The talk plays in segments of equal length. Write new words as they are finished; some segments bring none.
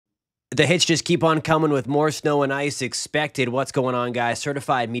The hits just keep on coming with more snow and ice expected. What's going on, guys?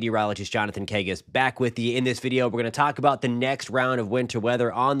 Certified meteorologist Jonathan Kagas back with you. In this video, we're going to talk about the next round of winter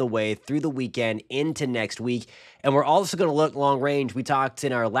weather on the way through the weekend into next week. And we're also going to look long range. We talked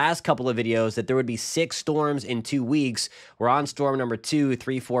in our last couple of videos that there would be 6 storms in 2 weeks. We're on storm number 2,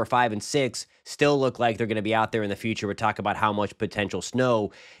 3, 4, 5, and 6. Still look like they're going to be out there in the future. We're talking about how much potential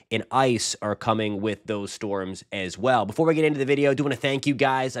snow and ice are coming with those storms as well. Before we get into the video, I do want to thank you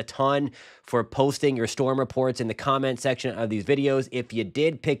guys a ton for posting your storm reports in the comment section of these videos. If you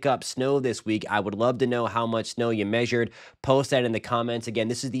did pick up snow this week, I would love to know how much snow you measured. Post that in the comments. Again,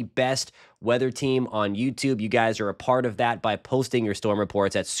 this is the best weather team on YouTube. You guys are a part of that by posting your storm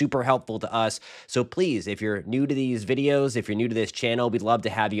reports. That's super helpful to us. So please, if you're new to these videos, if you're new to this channel, we'd love to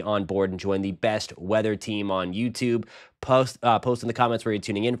have you on board and join the best weather team on YouTube. Post in the comments where you're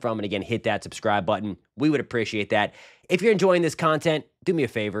tuning in from, and again, hit that subscribe button. We would appreciate that. If you're enjoying this content, do me a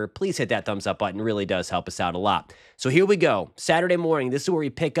favor, please hit that thumbs up button. It really does help us out a lot. So here we go. Saturday morning, this is where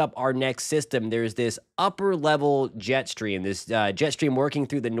we pick up our next system. There's this upper level jet stream, this jet stream working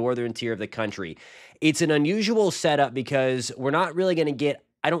through the northern tier of the country. It's an unusual setup because we're not really going to get,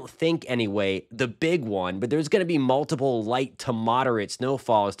 I don't think anyway, the big one, but there's going to be multiple light to moderate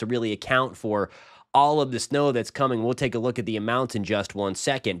snowfalls to really account for all of the snow that's coming. We'll take a look at the amounts in just one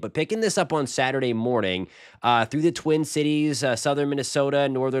second. But picking this up on Saturday morning through the Twin Cities, southern Minnesota,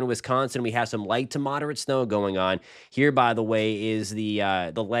 northern Wisconsin, we have some light to moderate snow going on. Here, by the way, is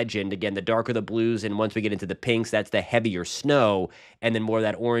the legend. Again, the darker the blues, and once we get into the pinks, that's the heavier snow. And then more of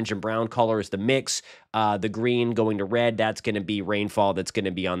that orange and brown color is the mix. The green going to red, that's going to be rainfall that's going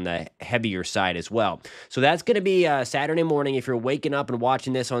to be on the heavier side as well. So that's going to be Saturday morning. If you're waking up and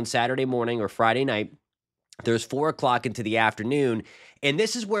watching this on Saturday morning or Friday night, there's 4 o'clock into the afternoon, and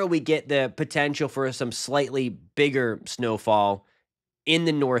this is where we get the potential for some slightly bigger snowfall in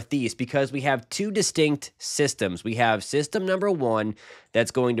the Northeast because we have 2 distinct systems. We have system number 1 that's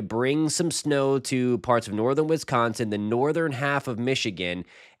going to bring some snow to parts of northern Wisconsin, the northern half of Michigan,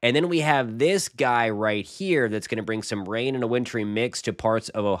 and then we have this guy right here that's going to bring some rain and a wintry mix to parts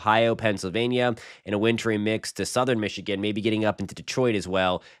of Ohio, Pennsylvania, and a wintry mix to southern Michigan, maybe getting up into Detroit as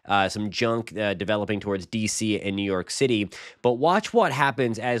well. Some junk developing towards D.C. and New York City. But watch what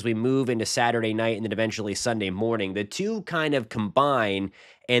happens as we move into Saturday night and then eventually Sunday morning. The two kind of combine,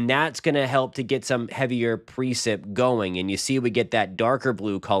 and that's going to help to get some heavier precip going. And you see we get that darker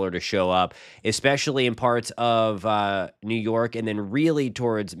blue color to show up, especially in parts of New York and then really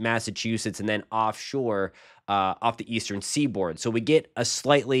towards Massachusetts and then offshore off the eastern seaboard. So we get a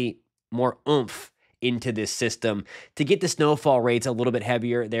slightly more oomph into this system to get the snowfall rates a little bit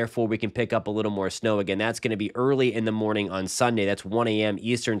heavier. Therefore, we can pick up a little more snow. Again, that's going to be early in the morning on Sunday. That's 1 a.m.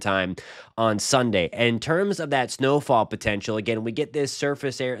 Eastern time on Sunday. And in terms of that snowfall potential, again, we get this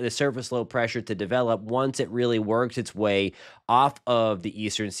surface low pressure to develop once it really works its way off of the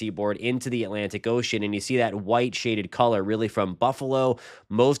eastern seaboard into the Atlantic Ocean. And you see that white shaded color really from Buffalo,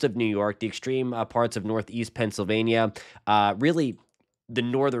 most of New York, the extreme parts of northeast Pennsylvania, really the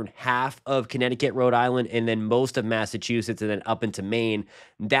northern half of Connecticut, Rhode Island, and then most of Massachusetts, and then up into Maine.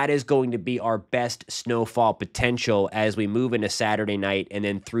 That is going to be our best snowfall potential as we move into Saturday night and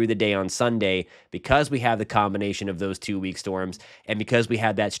then through the day on Sunday, because we have the combination of those 2 weak storms and because we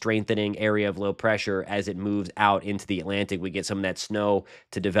have that strengthening area of low pressure as it moves out into the Atlantic. We get some of that snow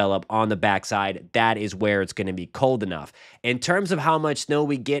to develop on the backside. That is where it's going to be cold enough. In terms of how much snow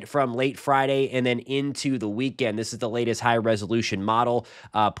we get from late Friday and then into the weekend, this is the latest high resolution model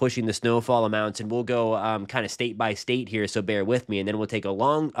pushing the snowfall amounts, and we'll go kind of state by state here, so bear with me, and then we'll take a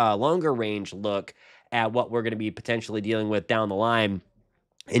longer range look at what we're going to be potentially dealing with down the line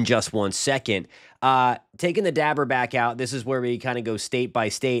in just 1 second. Taking the dabber back out, this is where we kind of go state by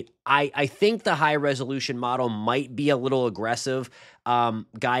state. I think the high resolution model might be a little aggressive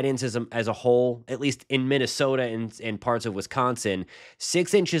guidance as a whole, at least in Minnesota and parts of Wisconsin.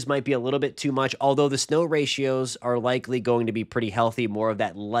 6 inches might be a little bit too much, although the snow ratios are likely going to be pretty healthy, more of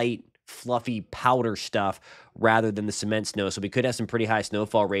that light, fluffy powder stuff rather than the cement snow. So we could have some pretty high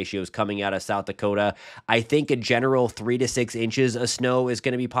snowfall ratios coming out of South Dakota. I think a general 3 to 6 inches of snow is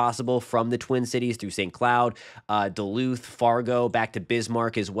going to be possible from the Twin Cities through St. Cloud, Duluth, Fargo, back to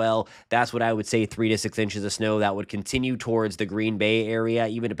Bismarck as well. That's what I would say, 3 to 6 inches of snow. That would continue towards the Green Bay area,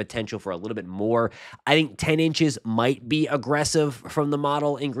 even a potential for a little bit more. I think 10 inches might be aggressive from the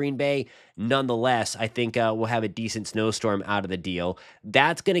model in Green Bay. Nonetheless, I think we'll have a decent snowstorm out of the deal.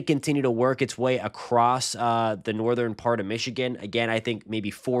 That's going to continue to work its way across the northern part of Michigan. Again, I think maybe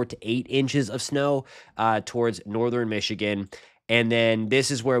 4 to 8 inches of snow towards northern Michigan. And then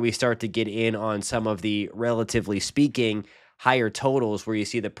this is where we start to get in on some of the, relatively speaking, higher totals where you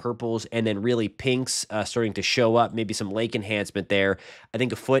see the purples and then really pinks starting to show up, maybe some lake enhancement there. I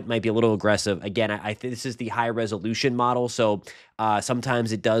think a foot might be a little aggressive. Again, I think this is the high resolution model, so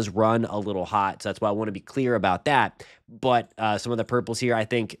sometimes it does run a little hot. So that's why I want to be clear about that. But some of the purples here, I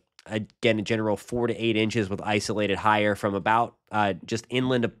think, again, in general, 4 to 8 inches with isolated higher from about just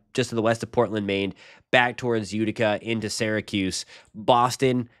inland, just to the west of Portland, Maine, back towards Utica into Syracuse.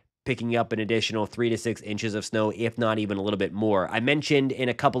 Boston picking up an additional 3 to 6 inches of snow, if not even a little bit more. I mentioned in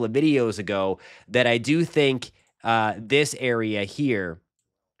a couple of videos ago that I do think this area here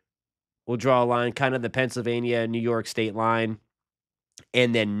will draw a line, kind of the Pennsylvania, New York state line,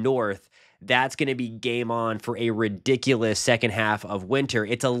 and then north, that's going to be game on for a ridiculous second half of winter.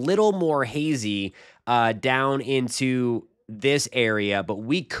 It's a little more hazy down into this area, but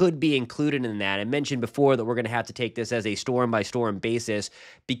we could be included in that. I mentioned before that we're going to have to take this as a storm-by-storm basis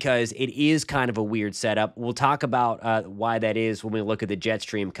because it is kind of a weird setup. We'll talk about why that is when we look at the jet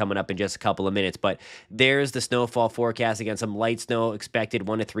stream coming up in just a couple of minutes, but there's the snowfall forecast. Again, some light snow expected,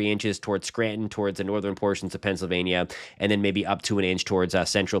 1 to 3 inches towards Scranton, towards the northern portions of Pennsylvania, and then maybe up to an inch towards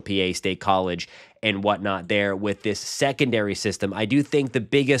Central PA State College and whatnot there with this secondary system. I do think the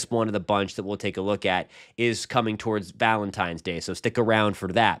biggest one of the bunch that we'll take a look at is coming towards Valentine's Day, so stick around for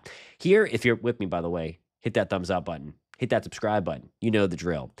that. Here, if you're with me, by the way, hit that thumbs up button. Hit that subscribe button. You know the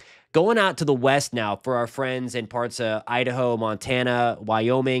drill. Going out to the west now for our friends in parts of Idaho, Montana,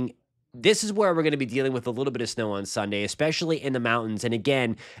 Wyoming. This is where we're going to be dealing with a little bit of snow on Sunday, especially in the mountains. And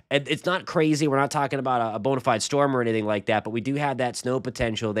again, it's not crazy. We're not talking about a bona fide storm or anything like that, but we do have that snow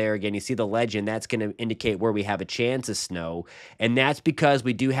potential there. Again, you see the legend. That's going to indicate where we have a chance of snow. And that's because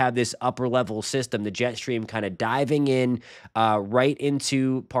we do have this upper level system, the jet stream kind of diving in right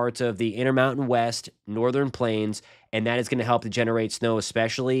into parts of the Intermountain West, Northern Plains, and that is going to help to generate snow,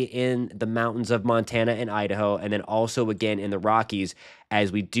 especially in the mountains of Montana and Idaho, and then also, again, in the Rockies,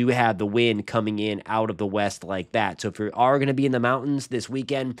 as we do have the wind coming in out of the west like that. So if you are going to be in the mountains this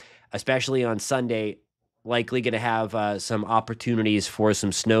weekend, especially on Sunday, likely going to have some opportunities for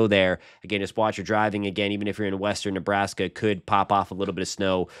some snow there. Again, just watch your driving. Again, even if you're in western Nebraska, could pop off a little bit of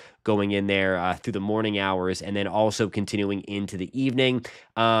snow going in there through the morning hours, and then also continuing into the evening.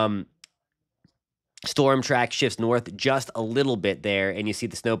 Storm track shifts north just a little bit there, and you see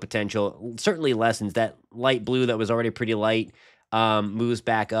the snow potential certainly lessens. That light blue that was already pretty light moves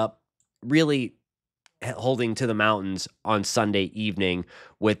back up, really holding to the mountains on Sunday evening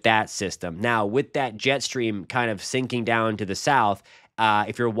with that system. Now, with that jet stream kind of sinking down to the south,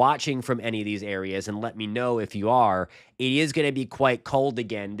 if you're watching from any of these areas, and let me know if you are, it is going to be quite cold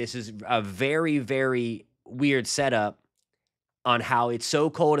again. This is a very, very weird setup on how it's so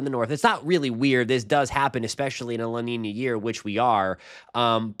cold in the north. It's not really weird. This does happen, especially in a La Nina year, which we are.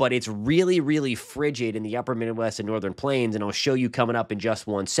 But it's really, really frigid in the upper Midwest and Northern Plains. And I'll show you coming up in just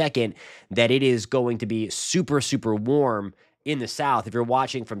 1 second that it is going to be super, super warm in the south. If you're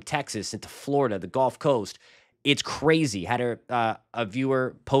watching from Texas into Florida, the Gulf Coast, it's crazy. Had a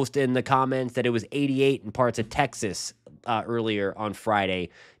viewer post in the comments that it was 88 in parts of Texas earlier on Friday.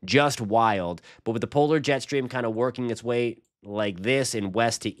 Just wild. But with the polar jet stream kind of working its way like this in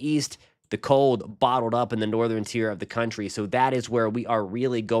west to east, the cold bottled up in the northern tier of the country. So that is where we are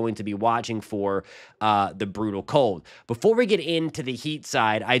really going to be watching for the brutal cold. Before we get into the heat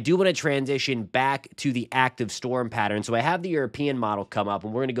side, I do want to transition back to the active storm pattern. So I have the European model come up,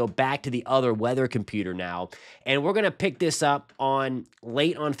 and we're going to go back to the other weather computer now. And we're going to pick this up on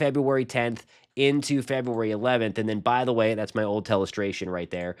late on February 10th into February 11th. And then, by the way, that's my old telestration right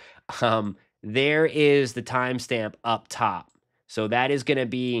there. There is the timestamp up top. So that is going to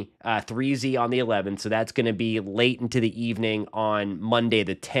be 3Z on the 11th. So that's going to be late into the evening on Monday,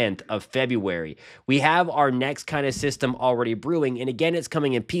 the 10th of February. We have our next kind of system already brewing. And again, it's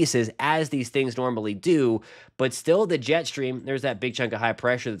coming in pieces as these things normally do. But still the jet stream, there's that big chunk of high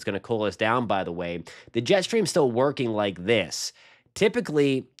pressure that's going to cool us down, by the way. The jet stream's still working like this.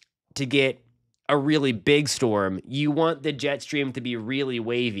 Typically, to get a really big storm, you want the jet stream to be really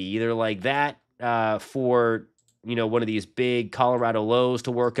wavy, either like that for one of these big Colorado lows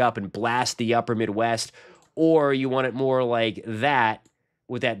to work up and blast the upper Midwest, or you want it more like that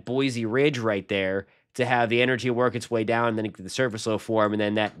with that Boise Ridge right there to have the energy work its way down, and then the surface low form, and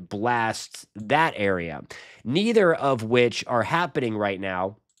then that blasts that area. Neither of which are happening right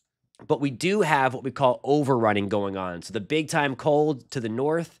now, but we do have what we call overrunning going on. So the big time cold to the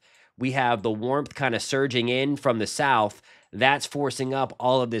north, we have the warmth kind of surging in from the south. That's forcing up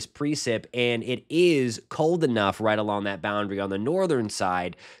all of this precip, and it is cold enough right along that boundary on the northern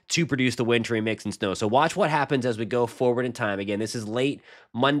side to produce the wintry mix and snow. So watch what happens as we go forward in time. Again, this is late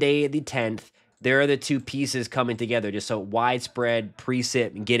Monday the 10th. There are the two pieces coming together, just so widespread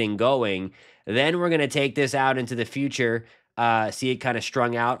precip getting going. Then we're going to take this out into the future, see it kind of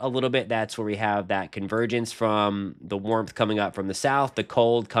strung out a little bit. That's where we have that convergence from the warmth coming up from the south, the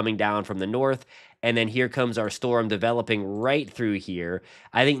cold coming down from the north. And then here comes our storm developing right through here.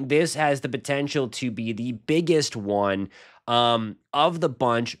 I think this has the potential to be the biggest one of the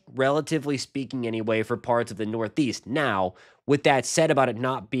bunch, relatively speaking, anyway, for parts of the Northeast. Now, with that said about it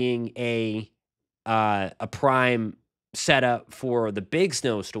not being a prime setup for the big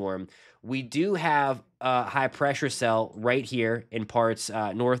snowstorm, we do have a high pressure cell right here in parts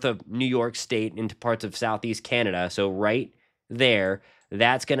north of New York State into parts of Southeast Canada. So right there,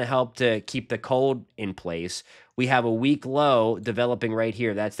 that's going to help to keep the cold in place. We have a weak low developing right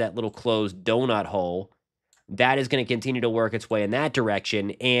here. That's that little closed donut hole. That is going to continue to work its way in that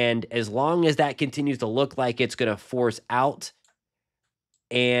direction. And as long as that continues to look like it's going to force out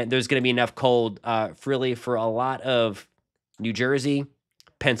and there's going to be enough cold freely for a lot of New Jersey,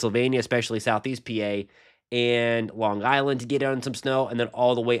 Pennsylvania, especially Southeast PA, and Long Island to get on some snow, and then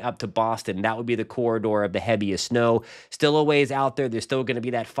all the way up to Boston. That would be the corridor of the heaviest snow. Still a ways out there. There's still going to be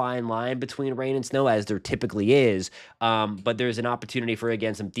that fine line between rain and snow, as there typically is, but there's an opportunity for,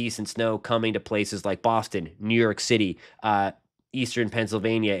 again, some decent snow coming to places like Boston, New York City, eastern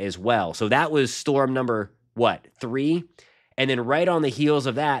Pennsylvania as well. So that was storm number, what, 3? And then right on the heels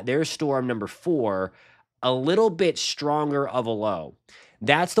of that, there's storm number 4, a little bit stronger of a low.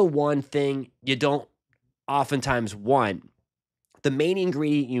 That's the one thing you don't oftentimes want. The main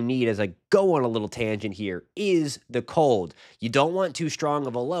ingredient you need, as I go on a little tangent here, is the cold. You don't want too strong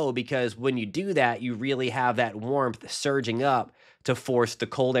of a low, because when you do that, you really have that warmth surging up to force the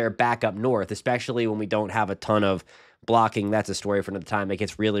cold air back up north, especially when we don't have a ton of blocking. That's a story for another time. It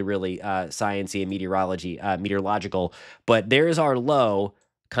gets really, really sciencey and meteorological. But there's our low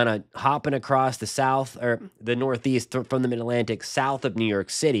kind of hopping across the south or the northeast from the mid-Atlantic south of New York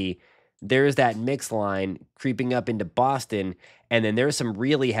City. There's that mix line creeping up into Boston, and then there's some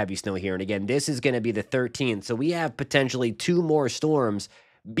really heavy snow here. And again, this is going to be the 13th. So we have potentially 2 more storms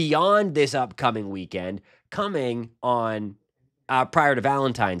beyond this upcoming weekend coming on prior to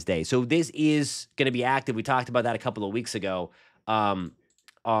Valentine's Day. So this is going to be active. We talked about that a couple of weeks ago on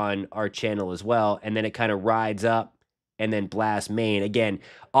our channel as well. And then it kind of rides up and then blasts Maine. Again,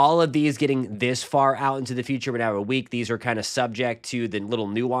 all of these getting this far out into the future, but now a week, these are kind of subject to the little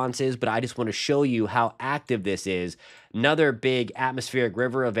nuances, but I just want to show you how active this is. Another big atmospheric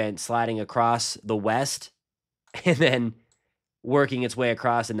river event sliding across the west and then working its way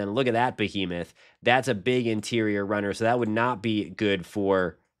across, and then look at that behemoth. That's a big interior runner, so that would not be good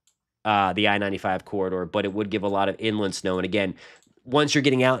for the I-95 corridor, but it would give a lot of inland snow. And again, once you're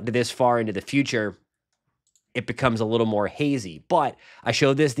getting out into this far into the future, it becomes a little more hazy. But I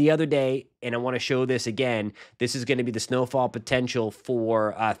showed this the other day, and I want to show this again. This is going to be the snowfall potential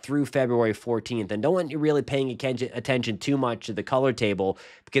for through February 14th. And don't want you really paying attention too much to the color table,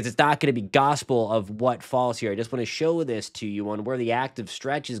 because it's not going to be gospel of what falls here. I just want to show this to you on where the active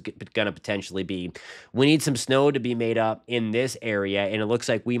stretch is going to potentially be. We need some snow to be made up in this area, and it looks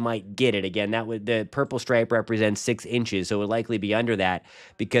like we might get it. Again, that would, the purple stripe represents 6 inches, so it would likely be under that,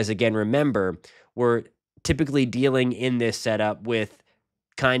 because again, remember, we're typically dealing in this setup with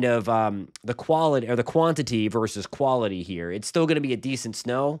kind of the quality or the quantity versus quality here. It's still going to be a decent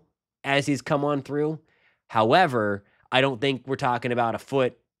snow as these come on through. However, I don't think we're talking about a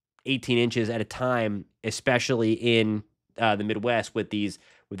foot, 18 inches at a time, especially in the Midwest with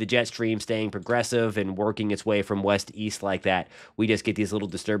the jet stream staying progressive and working its way from west to east like that. We just get these little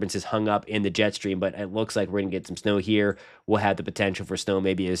disturbances hung up in the jet stream, but it looks like we're going to get some snow here. We'll have the potential for snow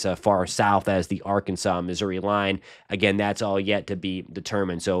maybe as far south as the Arkansas-Missouri line. Again, that's all yet to be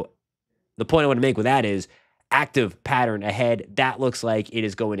determined. So the point I want to make with that is active pattern ahead. That looks like it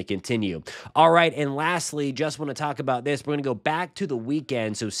is going to continue. All right, and lastly, just want to talk about this. We're going to go back to the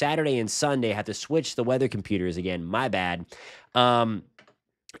weekend. So Saturday and Sunday, I have to switch the weather computers again. My bad.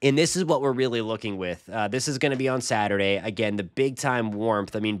 And this is what we're really looking with. This is going to be on Saturday. Again, the big-time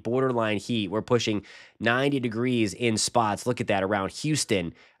warmth. I mean, borderline heat. We're pushing 90 degrees in spots. Look at that around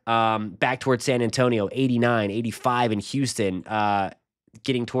Houston. Back towards San Antonio, 89, 85 in Houston.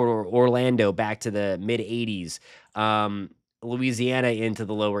 Getting toward Orlando, back to the mid-80s. Louisiana into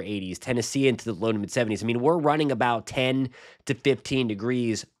the lower 80s, Tennessee into the low to mid 70s. I mean, we're running about 10 to 15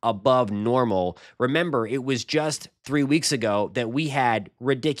 degrees above normal. Remember, it was just 3 weeks ago that we had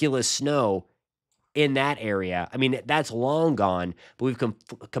ridiculous snow in that area. I mean, that's long gone, but we've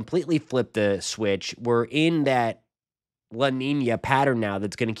completely flipped the switch. We're in that La Nina pattern now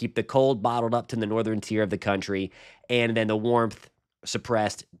that's going to keep the cold bottled up to the northern tier of the country, and then the warmth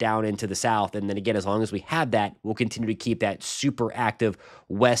suppressed down into the south. And then again, as long as we have that, we'll continue to keep that super active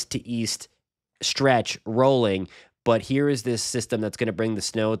west to east stretch rolling. But here is this system that's going to bring the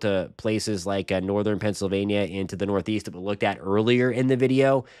snow to places like northern Pennsylvania into the northeast that we looked at earlier in the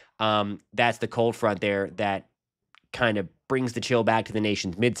video. That's the cold front there that kind of brings the chill back to the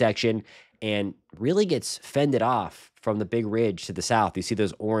nation's midsection and really gets fended off from the big ridge to the south. You see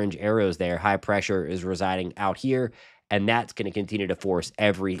those orange arrows there. High pressure is residing out here, and that's going to continue to force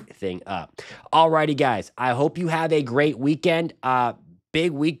everything up. Alrighty, guys. I hope you have a great weekend.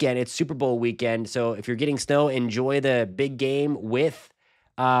 Big weekend. It's Super Bowl weekend. So if you're getting snow, enjoy the big game with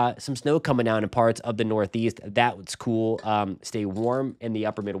some snow coming down in parts of the Northeast. That's cool. Stay warm in the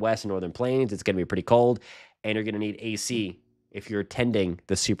upper Midwest and Northern Plains. It's going to be pretty cold, and you're going to need AC if you're attending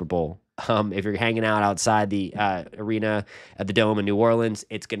the Super Bowl. If you're hanging out outside the arena at the Dome in New Orleans,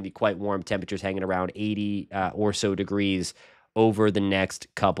 it's going to be quite warm. Temperatures hanging around 80 or so degrees over the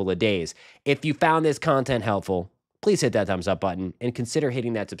next couple of days. If you found this content helpful, please hit that thumbs up button and consider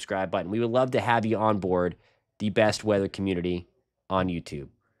hitting that subscribe button. We would love to have you on board the best weather community on YouTube.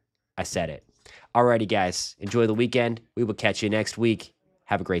 I said it. Alrighty, guys. Enjoy the weekend. We will catch you next week.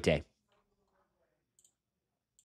 Have a great day.